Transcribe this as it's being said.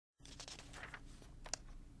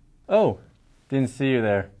Oh, didn't see you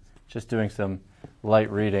there. Just doing some light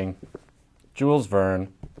reading. Jules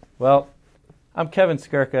Verne. Well, I'm Kevin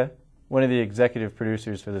Skirka, one of the executive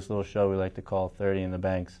producers for this little show we like to call 30 in the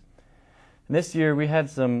Banks. And this year we had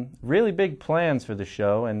some really big plans for the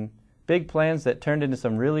show, and big plans that turned into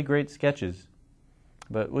some really great sketches.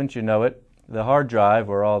 But wouldn't you know it, the hard drive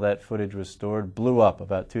where all that footage was stored blew up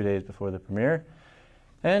about 2 days before the premiere,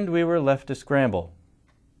 and we were left to scramble.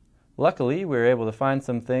 Luckily, we were able to find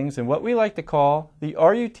some things in what we like to call the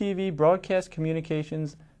RUTV Broadcast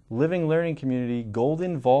Communications Living Learning Community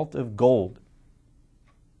Golden Vault of Gold.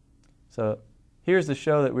 So here's the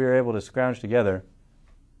show that we were able to scrounge together.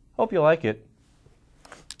 Hope you like it.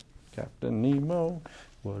 Captain Nemo,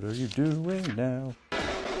 what are you doing now?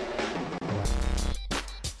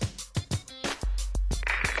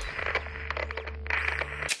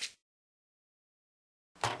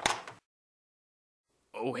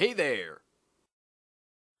 Oh, hey there.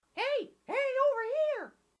 Hey, over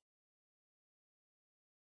here.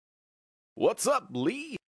 What's up,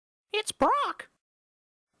 Lee? It's Brock.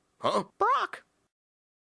 Huh? Brock.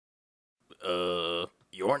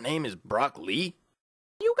 Your name is Brock Lee?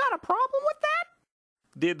 You got a problem with that?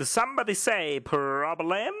 Did somebody say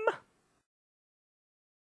problem?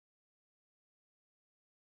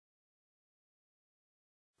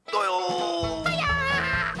 Oh.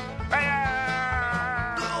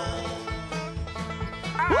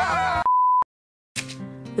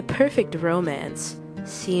 The perfect romance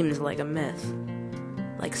seems like a myth,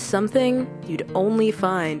 like something you'd only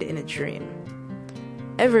find in a dream.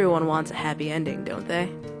 Everyone wants a happy ending, don't they?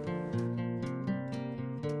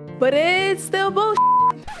 But it's still bullshit.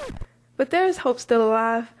 But there's hope still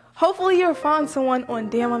alive. Hopefully you'll find someone on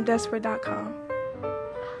damnimdesperate.com.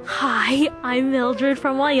 Hi, I'm Mildred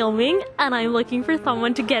from Wyoming, and I'm looking for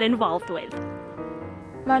someone to get involved with.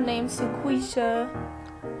 My name's Sequisha.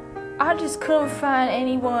 I just couldn't find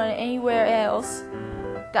anyone anywhere else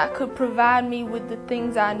that could provide me with the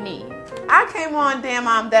things I need. I came on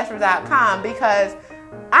damnimdesperate.com because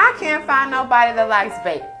I can't find nobody that likes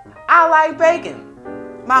bacon. I like bacon.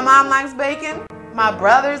 My mom likes bacon. My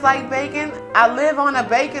brothers like bacon. I live on a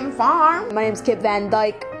bacon farm. My name's Kip Van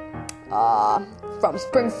Dyke, from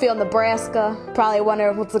Springfield, Nebraska. Probably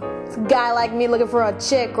wonder what's a guy like me looking for a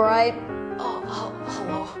chick, right? Hello.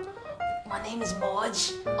 My name is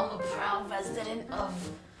Marge. I'm a proud resident of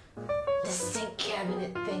the sink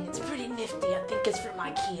cabinet thing. It's pretty nifty. I think it's from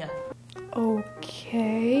IKEA.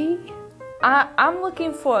 Okay. I'm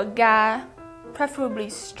looking for a guy, preferably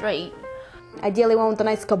straight. Ideally one with a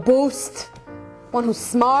nice caboose, one who's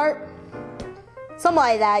smart, something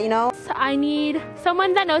like that, you know? So I need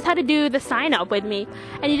someone that knows how to do the sign up with me.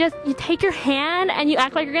 And you take your hand and you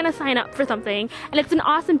act like you're gonna sign up for something, and it's an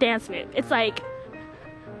awesome dance move. It's like,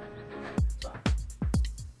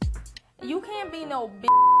 You can't be no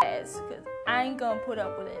ass, cause I ain't gonna put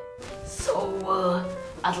up with it. So,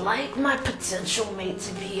 I'd like my potential mate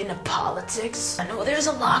to be into politics. I know there's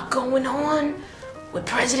a lot going on with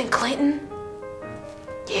President Clinton.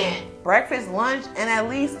 Yeah. Breakfast, lunch, and at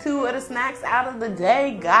least 2 of the snacks out of the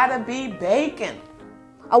day gotta be bacon.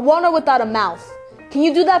 I want her without a mouth. Can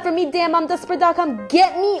you do that for me, damnimdesperate.com?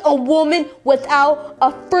 Get me a woman without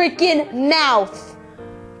a freaking mouth.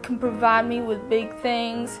 Can provide me with big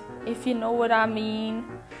things, if you know what I mean.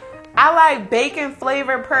 I like bacon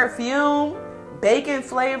flavored perfume, bacon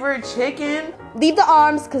flavored chicken. Leave the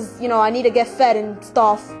arms, cause you know I need to get fed and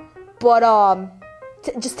stuff. But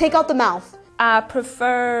just take out the mouth. I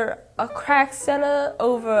prefer a crack seller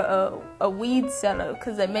over a weed seller,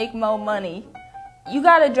 cause they make more money. You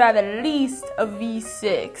gotta drive at least a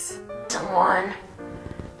V6. Someone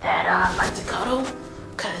that likes to cuddle,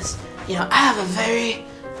 cause you know I have a very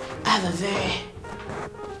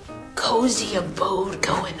cozy abode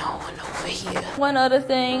going on over here. One other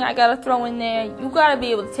thing I gotta throw in there, you gotta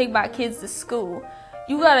be able to take my kids to school.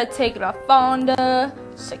 You gotta take LaFonda,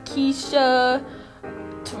 Shakisha,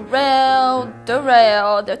 Terrell,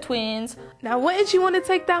 Darrell, the twins. Now wouldn't you want to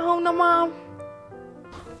take that home to mom?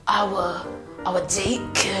 Our date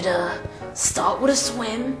could start with a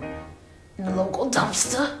swim in the local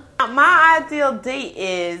dumpster. My ideal date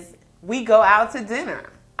is we go out to dinner.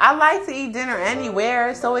 I like to eat dinner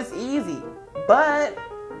anywhere, so it's easy. But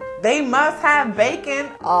they must have bacon.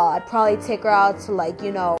 I'd probably take her out to, like,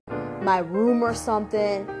 you know, my room or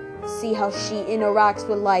something. See how she interacts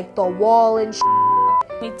with, like, the wall and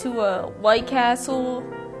Me to a White Castle.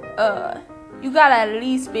 You gotta at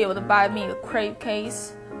least be able to buy me a crepe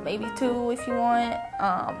case. maybe 2 if you want.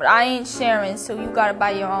 But I ain't sharing, so you gotta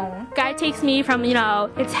buy your own. Guy takes me from,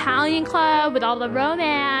 Italian club with all the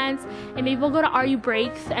romance, and maybe we'll go to RU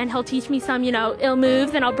Breaks, and he'll teach me some, ill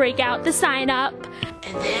moves, and I'll break out the sign up.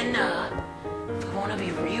 And then, if we want to be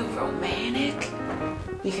real romantic,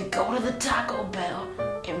 we could go to the Taco Bell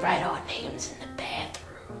and write our names in the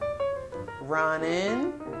bathroom.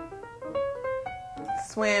 Running,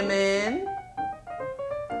 swimming,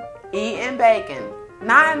 eating bacon.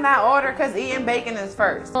 Not in that order, because eating bacon is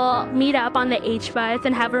first. We'll meet up on the H-Bus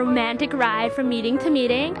and have a romantic ride from meeting to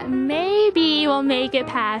meeting. Maybe we'll make it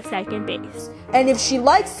past second base. And if she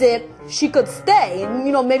likes it, she could stay.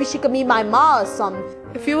 And, maybe she could meet my ma or something.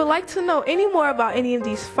 If you would like to know any more about any of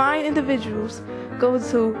these fine individuals, go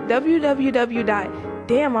to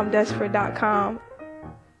www.damnimdesperate.com.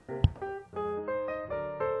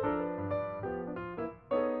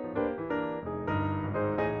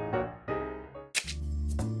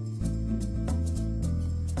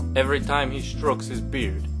 Every time he strokes his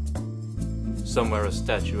beard, somewhere a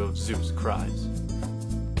statue of Zeus cries.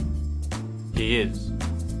 He is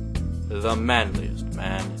the manliest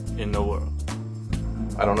man in the world.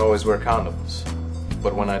 I don't always wear condoms,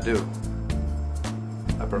 but when I do,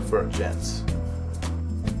 I prefer gents.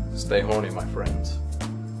 Stay horny, my friends.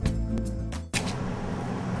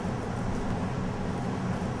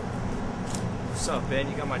 What's up,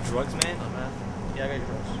 Ben? You got my drugs, man? Oh, man. Yeah, I got your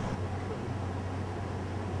drugs.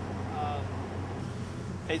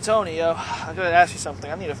 Hey Tony, yo, I gotta ask you something.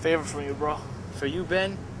 I need a favor from you, bro. For you,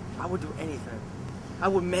 Ben, I would do anything. I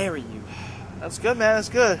would marry you. That's good, man. That's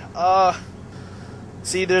good.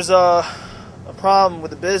 See, there's a problem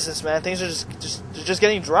with the business, man. Things are just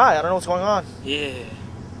getting dry. I don't know what's going on.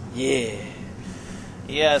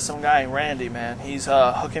 Yeah, some guy, Randy, man. He's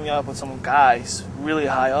hooking me up with some guys really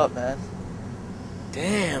high up, man.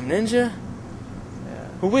 Damn, Ninja. Yeah.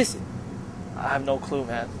 Who is it? I have no clue,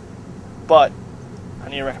 man. But I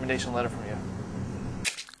need a recommendation letter from you.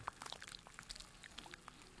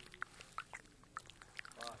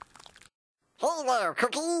 Hey there,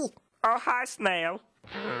 Cookie. Oh, hi, Snail.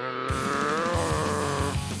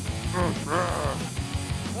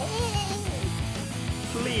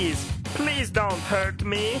 Please don't hurt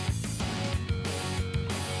me.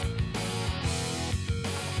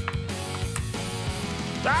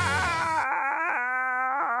 Ah!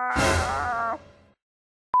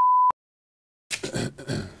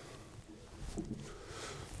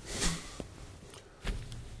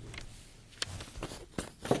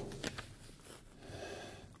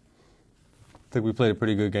 I think we played a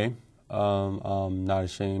pretty good game. I'm not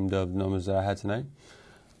ashamed of the numbers that I had tonight.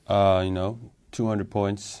 200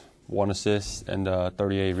 points, 1 assist, and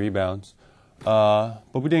 38 rebounds. But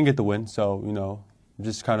we didn't get the win, so, I'm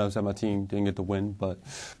just kind of upset my team didn't get the win. But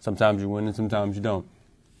sometimes you win and sometimes you don't.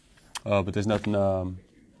 But there's nothing you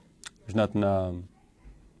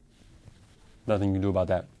can do about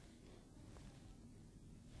that.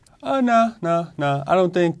 No. I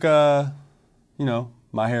don't think,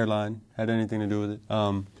 my hairline had anything to do with it.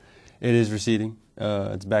 It is receding.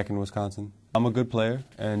 It's back in Wisconsin. I'm a good player,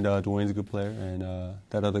 and Dwayne's a good player, and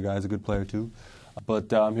that other guy's a good player too.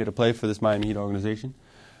 But I'm here to play for this Miami Heat organization.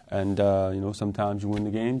 And, sometimes you win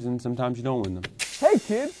the games and sometimes you don't win them. Hey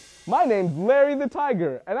kids, my name's Larry the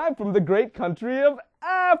Tiger, and I'm from the great country of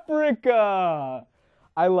Africa.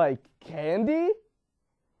 I like candy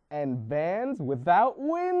and vans without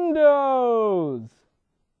windows.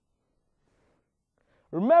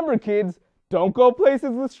 Remember, kids, don't go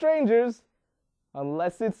places with strangers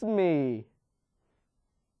unless it's me.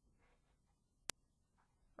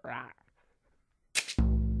 Rah.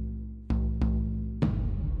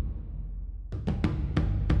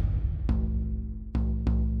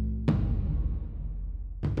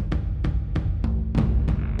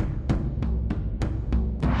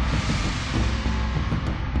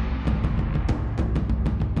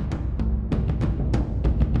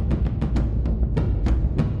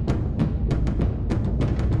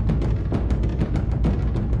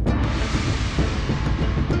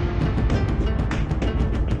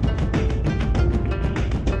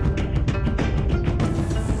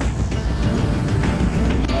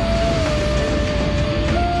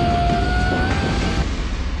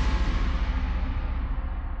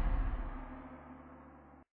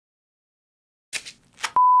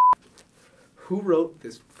 Who wrote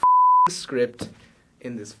this script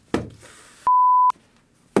in this?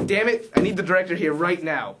 Damn it! I need the director here right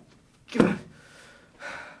now.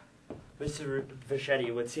 Mr.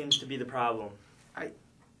 Vachetti, what seems to be the problem?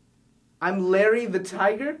 I'm Larry the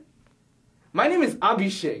Tiger? My name is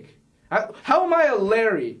Abhishek. How am I a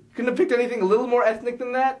Larry? Couldn't have picked anything a little more ethnic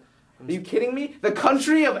than that? Are you kidding me? The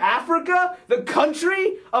country of Africa? The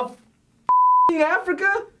country of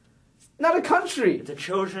Africa? Not a country. It's a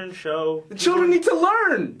children's show. The children need to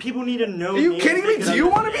learn. People need to know. Are you names kidding they me? can Do you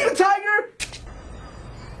want to be the understand. tiger?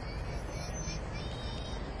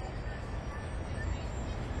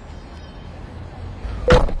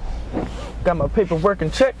 Got my paperwork in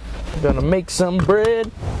check. Gonna make some bread.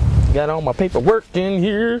 Got all my paperwork in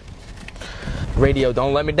here. Radio,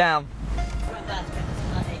 don't let me down.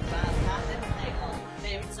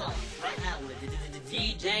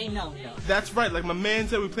 That's right, like my man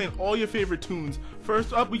said, we're playing all your favorite tunes.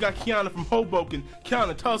 First up, we got Kiana from Hoboken.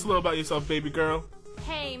 Kiana, tell us a little about yourself, baby girl.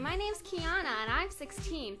 Hey, my name's Kiana and I'm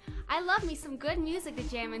 16. I love me some good music to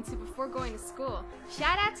jam into before going to school.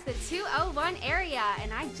 Shout out to the 201 area,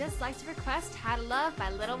 and I'd just like to request How to Love by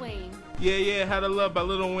Lil Wayne. Yeah, How to Love by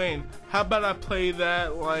Lil Wayne. How about I play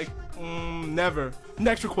that like, never.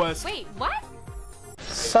 Next request. Wait, what?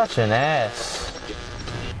 Such an ass.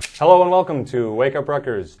 Hello and welcome to Wake Up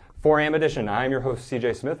Rutgers 4am edition. I'm your host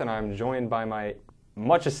CJ Smith and I'm joined by my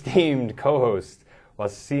much esteemed co-host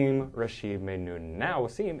Wasim Rashid Maynoon. Now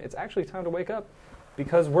Wasim, it's actually time to wake up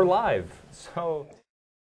because we're live. So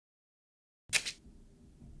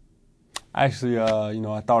Actually,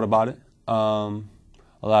 I thought about it. A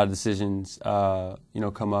lot of decisions,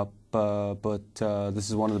 come up, but this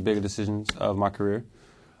is one of the bigger decisions of my career.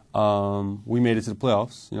 We made it to the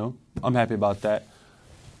playoffs. I'm happy about that.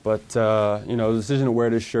 But the decision to wear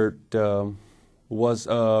this shirt was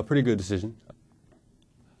a pretty good decision.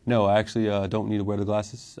 No, I actually don't need to wear the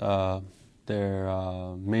glasses. They're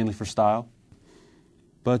mainly for style.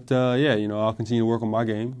 But I'll continue to work on my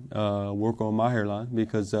game, work on my hairline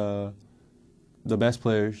because the best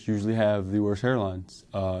players usually have the worst hairlines.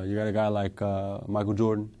 You got a guy like Michael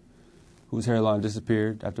Jordan, whose hairline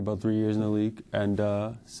disappeared after about 3 years in the league, and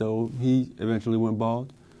so he eventually went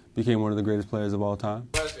bald, became one of the greatest players of all time.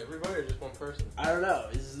 Everybody or just one person? I don't know.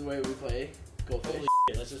 This is the way we play Goldfish. Holy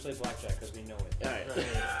shit, let's just play blackjack because we know it. Alright.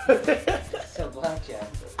 So blackjack.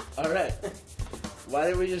 Alright. Why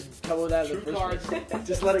didn't we just come with that in the True first cards. place?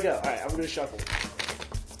 Just let it go. Alright, I'm gonna shuffle.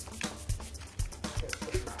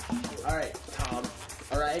 Alright, Tom.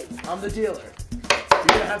 Alright, I'm the dealer. You're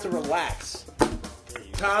gonna have to relax.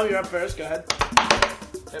 Tom, you're up first. Go ahead.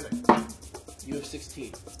 Hit me. You have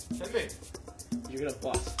 16. Hit me. You're gonna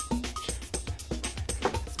bust.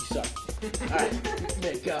 You suck. Alright,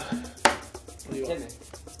 Nick, go. What do you want? Hit me.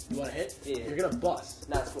 You want to hit? Yeah. You're gonna bust.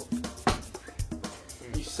 Nah, it's cool.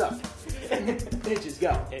 You suck. Bitches,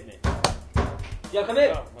 go. Hit me. Yo, come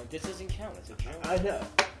in. Oh, like, this doesn't count. It's a joke. I know.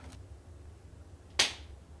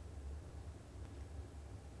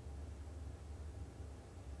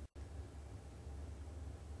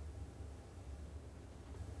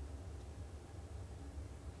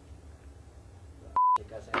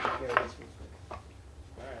 Guys, I have to carry this one.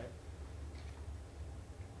 Alright.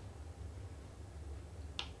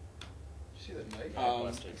 You see that knife? I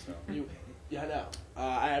busted, so. Yeah, I know.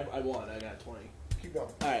 I won. I got 20. Keep going.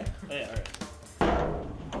 All right. Yeah, alright.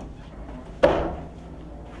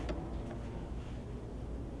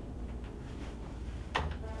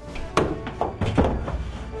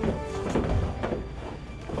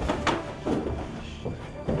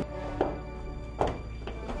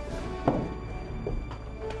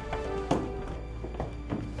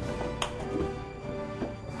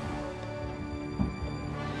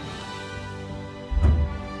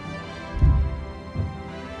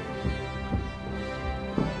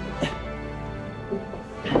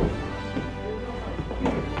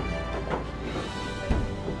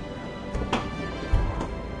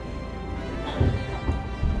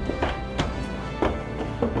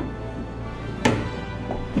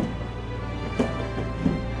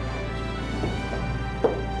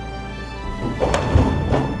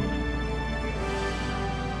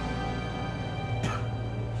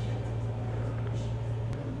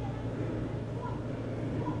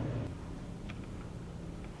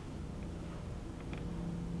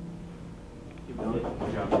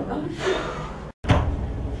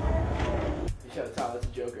 You should have Tom. That's a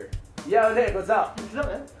joker. Yo, Nick, what's up? What's up,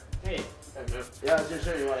 man? Hey. Yeah, it's your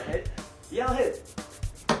turn. You want to hit? Yeah, I'll hit.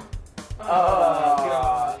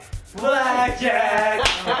 Oh, Blackjack!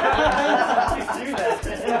 You do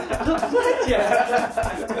Blackjack!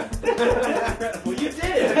 Well, you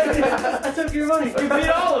did! I took your money. You beat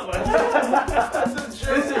all of us.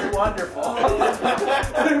 this is wonderful.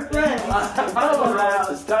 We're friends. I'm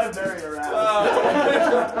aroused. I'm very aroused.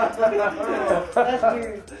 That's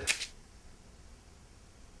weird.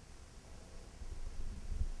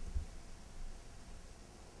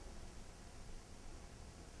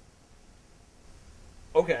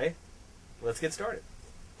 Okay. Let's get started.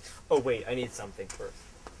 Oh wait, I need something first.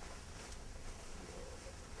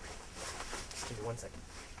 Just give me 1 second.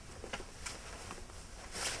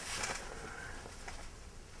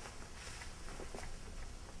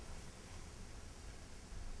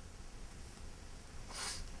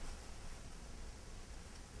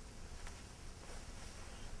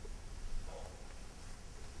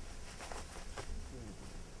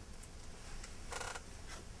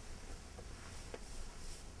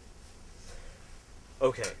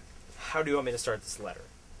 Okay, how do you want me to start this letter?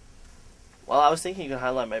 Well, I was thinking you could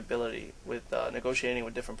highlight my ability with negotiating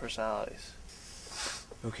with different personalities.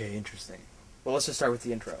 Okay, interesting. Well, let's just start with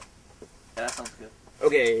the intro. Yeah, that sounds good.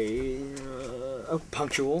 Okay,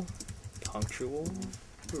 punctual,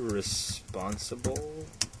 responsible,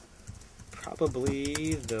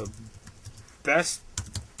 probably the best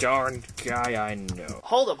darn guy I know.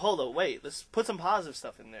 Hold up, wait. Let's put some positive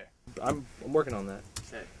stuff in there. I'm working on that.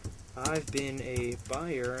 Okay. I've been a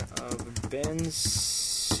buyer of Benz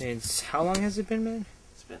since, how long has it been, man?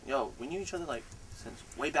 It's been, we knew each other like since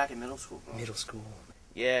way back in middle school, bro. Middle school.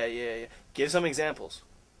 Yeah. Give some examples.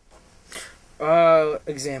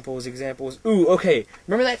 Examples. Ooh, okay.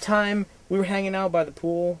 Remember that time we were hanging out by the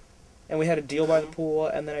pool, and we had a deal by the pool,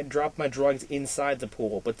 and then I dropped my drugs inside the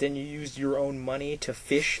pool, but then you used your own money to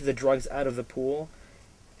fish the drugs out of the pool?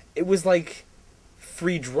 It was like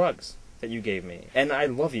free drugs that you gave me, and I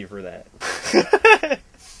love you for that.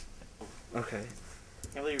 Okay.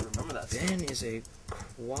 I can't believe you remember that. Ben is a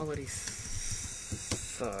quality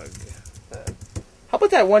thug. How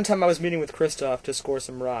about that one time I was meeting with Christoph to score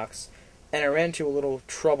some rocks, and I ran into a little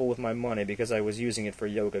trouble with my money because I was using it for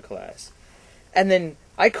yoga class. And then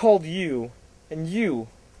I called you, and you,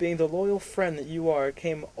 being the loyal friend that you are,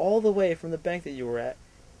 came all the way from the bank that you were at,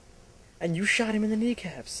 and you shot him in the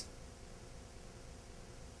kneecaps.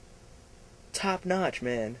 Top notch,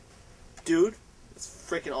 man. Dude, it's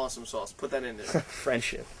freaking awesome sauce. Put that in there.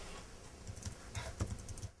 Friendship.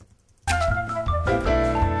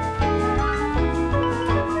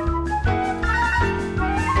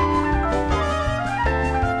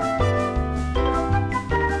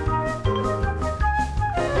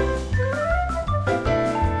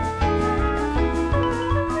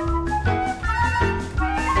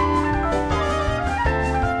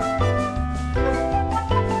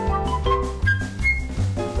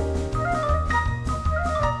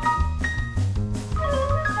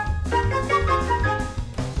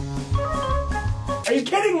 Are you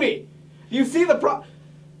kidding me? Do you see the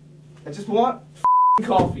I just want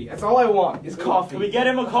coffee. That's all I want is coffee. Can we get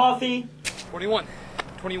him a coffee? 21,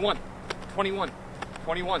 21, 21,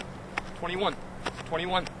 21, 21,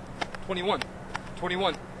 21, 21, 21,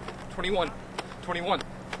 21, 21, 21, 21,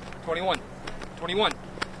 21, 21,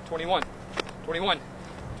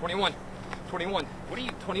 21, 21. What are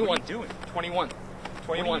you 21 doing? 21,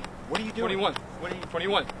 21. What are you doing? 21, What are you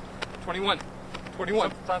 21, 21,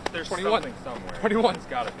 21. There's 21, something somewhere. 21, It's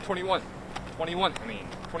gotta be. 21, 21. I mean,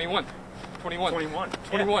 21, 21, 21, 21,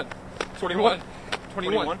 21, 21,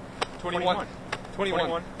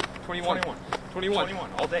 21, 21, 21,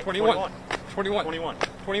 21, all day. 21, 21, 21,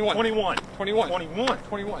 21, 21, 21, 21,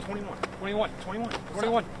 21, 21,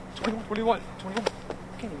 21, 21, 21, 21.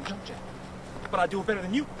 I can't even jump jack. But I do it better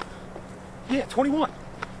than you. Yeah, 21.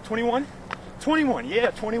 21. 21.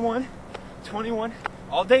 Yeah, 21. 21.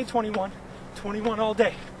 All day, 21. 21 all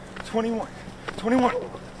day. 21. 21.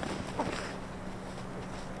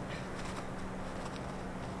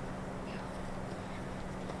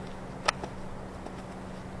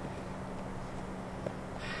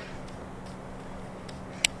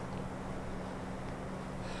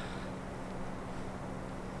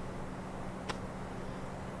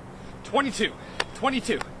 Twenty-two,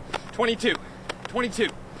 22, 22, 22,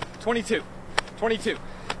 22, 22,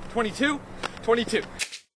 22, 22.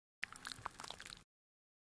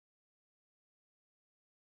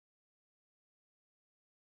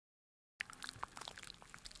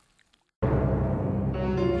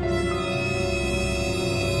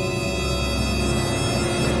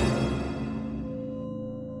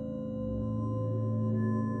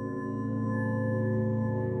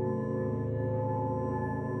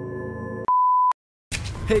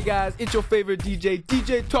 Hey guys, it's your favorite DJ,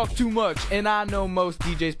 DJ Talk Too Much, and I know most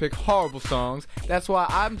DJs pick horrible songs. That's why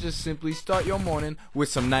I'm just simply start your morning with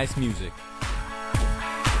some nice music.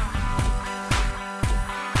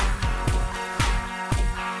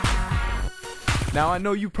 Now I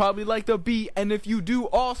know you probably like the beat, and if you do,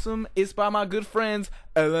 awesome. It's by my good friends,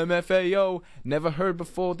 LMFAO. Never heard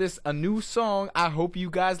before this, a new song. I hope you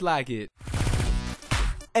guys like it.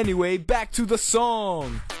 Anyway, back to the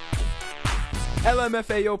song.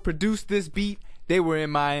 LMFAO produced this beat. They were in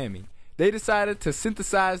Miami. they decided to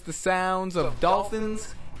synthesize the sounds of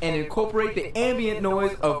dolphins and incorporate the ambient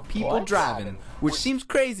noise of people driving, which seems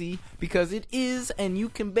crazy because it is, and you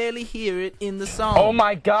can barely hear it in the song. Oh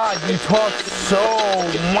my God, you talk so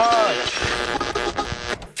much.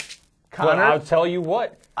 Well, I'll tell you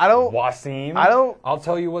what. Wasim. I'll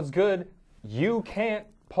tell you what's good. You can't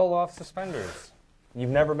pull off suspenders.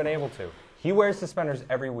 You've never been able to. He wears suspenders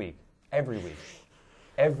every week. Every week.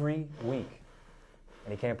 Every week.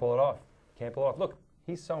 And he can't pull it off. Can't pull it off. Look,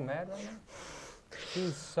 he's so mad right now.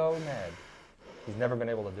 He's so mad. He's never been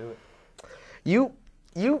able to do it.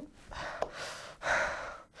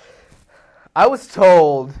 I was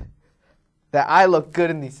told that I look good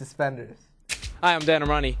in these suspenders. Hi, I'm Dan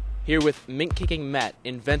Arani, here with Mint Kicking Matt,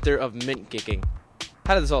 inventor of mint kicking.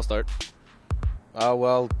 How did this all start?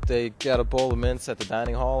 Well, they got a bowl of mints at the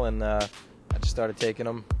dining hall, and I just started taking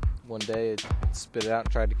them one day, spit it out,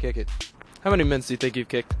 and tried to kick it. How many mints do you think you've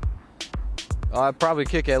kicked? I probably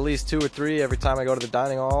kick at least 2 or 3 every time I go to the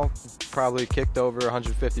dining hall. Probably kicked over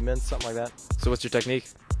 150 mints, something like that. So what's your technique?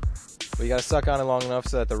 Well, you got to suck on it long enough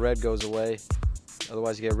so that the red goes away.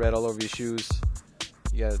 Otherwise, you get red all over your shoes.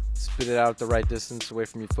 You got to spit it out at the right distance away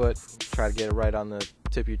from your foot. Try to get it right on the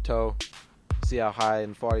tip of your toe. See how high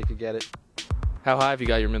and far you could get it. How high have you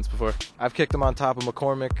got your mints before? I've kicked them on top of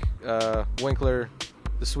McCormick, Winkler,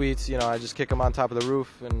 the Sweets. You know, I just kick them on top of the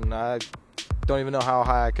roof, and I don't even know how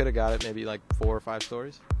high I could have got it. Maybe like 4 or 5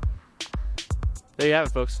 stories. There you have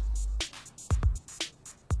it, folks.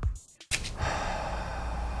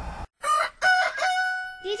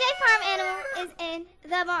 DJ Farm Animal is in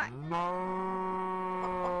the barn.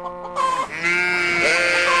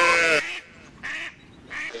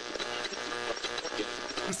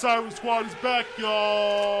 The Siren Squad is back,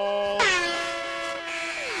 y'all.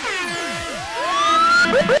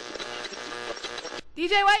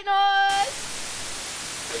 DJ White Noise!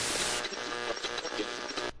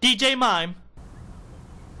 DJ Mime.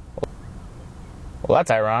 Well, that's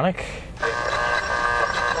ironic.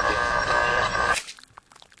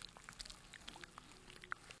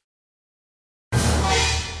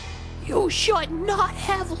 You should not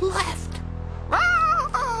have left.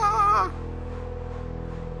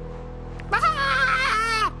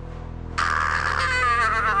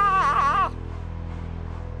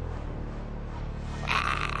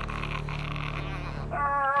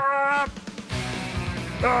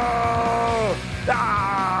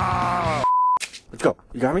 Let's go.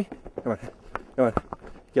 You got me? Come on. Come on.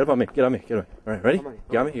 Get up on me. Get on me. Get on me. All right, ready? You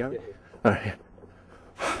got me? You got me? All right.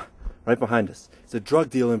 Right behind us. It's a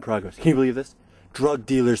drug deal in progress. Can you believe this? Drug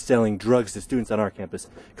dealers selling drugs to students on our campus.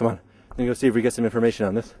 Come on. Let me go see if we get some information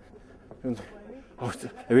on this. Oh,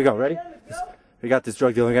 here we go. Ready? We got this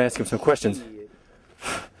drug dealer. I'm going to ask him some questions. Can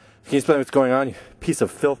you explain what's going on, you piece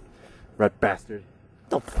of filth? Rat bastard.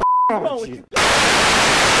 What the f***? Oh,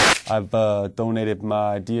 I've donated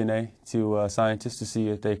my DNA to scientists to see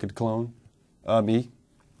if they could clone me.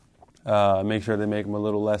 Make sure they make them a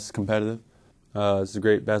little less competitive. It's a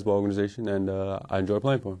great basketball organization, and I enjoy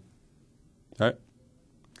playing for them. All right.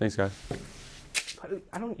 Thanks, guys.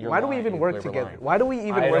 Why do we even work together? Why do we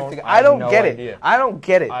even work together? I don't have get no it. idea. I don't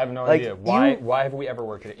get it. I have no Like, idea. Why have we ever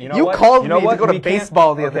worked together? You know you what? called You know me what? to go to We can't-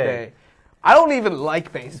 baseball the other okay. day. I don't even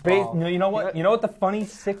like baseball. You know what? You know what the funny,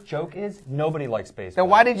 sick joke is? Nobody likes baseball. Then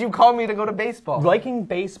why did you call me to go to baseball? Liking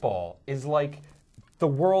baseball is like the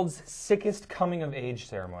world's sickest coming-of-age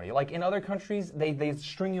ceremony. Like in other countries, they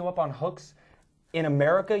string you up on hooks. In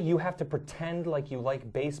America, you have to pretend like you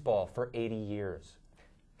like baseball for 80 years.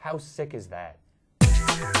 How sick is that?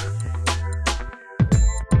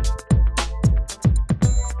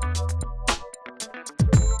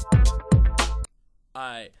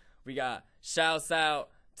 Alright, we got shouts out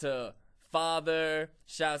to Father,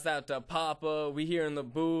 shouts out to Papa. We here in the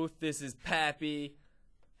booth. This is Pappy.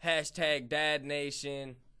 Hashtag Dad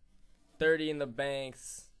Nation. 30 in the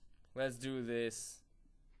banks. Let's do this.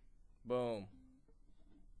 Boom.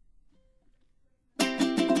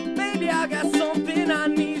 Baby, I got something I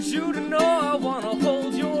need you to know. I wanna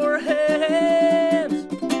hold your hand.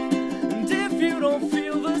 And if you don't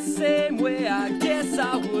feel the same way, I guess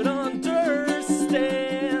I would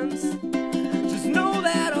understand. Just know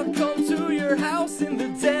that I'll come to your house in the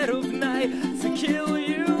dead of night to kill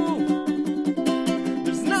you.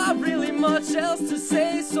 There's not really much else to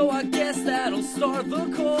say, so I guess that'll start the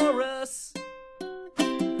chorus.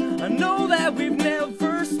 I know that we've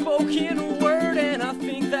never spoken a word, and I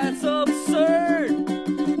think that's absurd.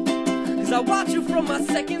 Cause I watch you from my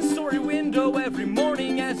second story window every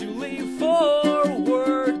morning as you leave for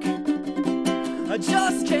work. I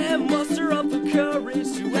just can't muster up the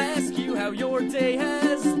courage to ask you how your day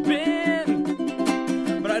has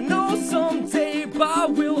been. But I know some by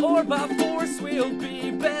will or by force, we'll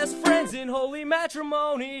be best friends in holy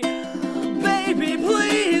matrimony. Baby,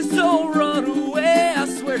 please don't run away. I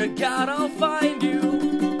swear to God I'll find you.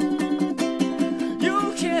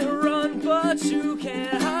 You can't run, but you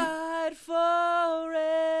can't hide forever.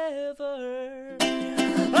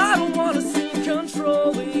 I don't want to seem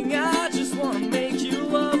controlling, I just want to make you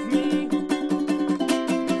love me.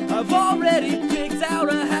 I've already picked out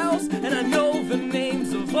a house, and I know the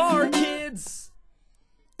names of our kids.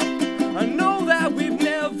 I know that we've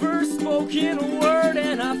never spoken a word,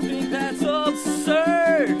 and I think that's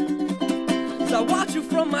absurd. 'Cause I watch you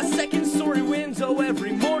from my second-story window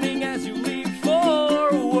every morning as you leave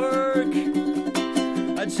for work.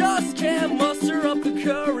 I just can't muster up the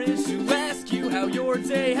courage to ask you how your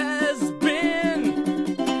day has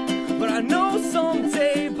been. But I know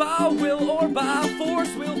someday, by will or by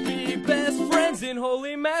force, we'll be best friends in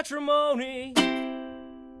holy matrimony.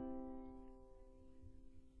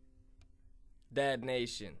 Dad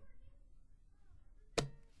Nation.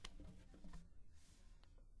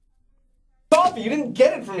 Coffee, you didn't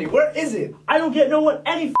get it from me. Where is it? I don't get no one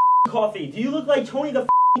any coffee. Do you look like Tony the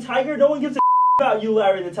Tiger? No one gives a about you,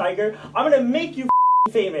 Larry the Tiger. I'm gonna make you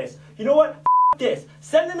famous. You know what? This.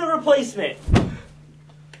 Send in the replacement.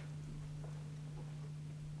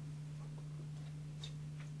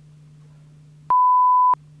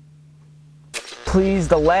 Please,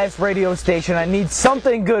 the last radio station. I need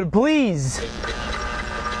something good, please.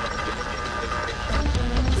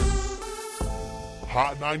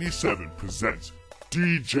 Hot 97 presents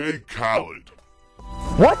DJ Khaled.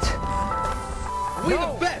 What? We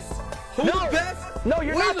the best. Who the best? No,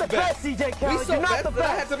 you're We not the best, DJ Khaled. We so You're not best the that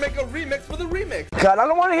I best. had to make a remix for the remix. God, I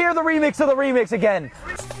don't want to hear the remix of the remix again.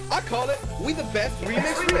 I call it We the Best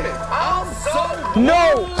Remix Remix. I'm so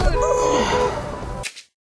No!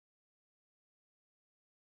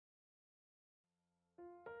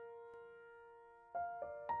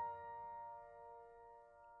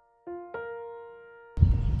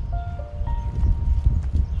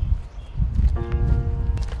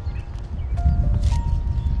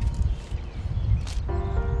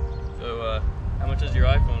 So, how much does your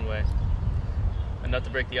iPhone weigh? Enough to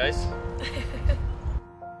break the ice?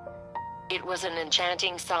 It was an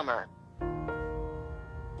enchanting summer.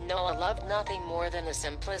 Noah loved nothing more than the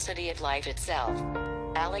simplicity of life itself.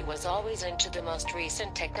 Allie was always into the most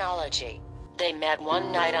recent technology. They met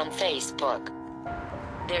one night on Facebook.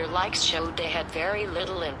 Their likes showed they had very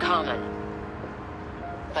little in common.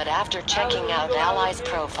 But after checking out Allie's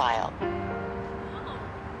profile,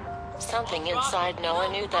 something inside Noah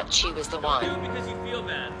knew that she was the one. Because you feel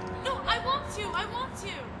bad. No, I want to. I want to.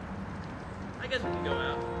 I guess we can go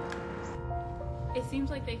out. It seems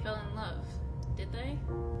like they fell in love. Did they?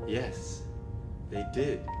 Yes, they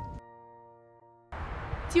did.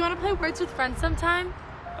 Do you want to play Words with Friends sometime?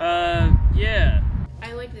 Yeah.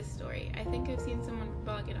 I like this story. I think I've seen someone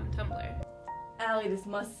blog it on Tumblr. Allie, this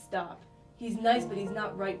must stop. He's nice, but he's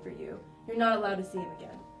not right for you. You're not allowed to see him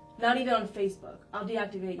again. Not even on Facebook. I'll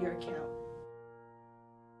deactivate your account.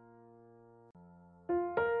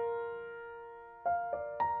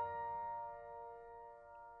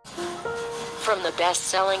 From the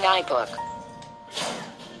best-selling iBook,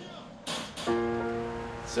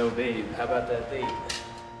 So, babe, how about that date?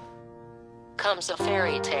 comes a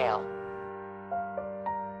fairy tale.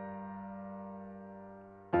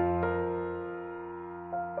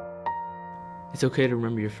 It's okay to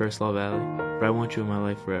remember your first love, Allie, but I want you in my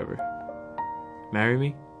life forever. Marry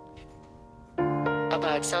me?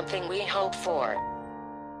 About something we hope for.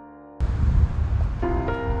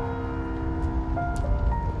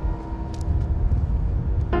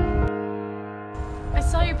 I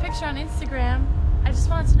saw your picture on Instagram. I just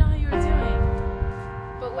wanted to know how you were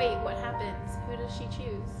doing. But wait, what happens? Who does she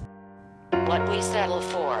choose? What we settle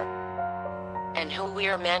for. And who we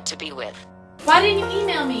are meant to be with. Why didn't you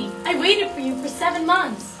email me? I waited for you for 7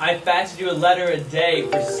 months. I faxed you a letter a day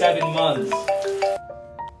for 7 months.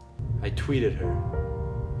 I tweeted her,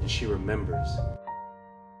 and she remembers.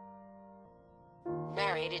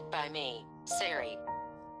 Narrated by me, Sari.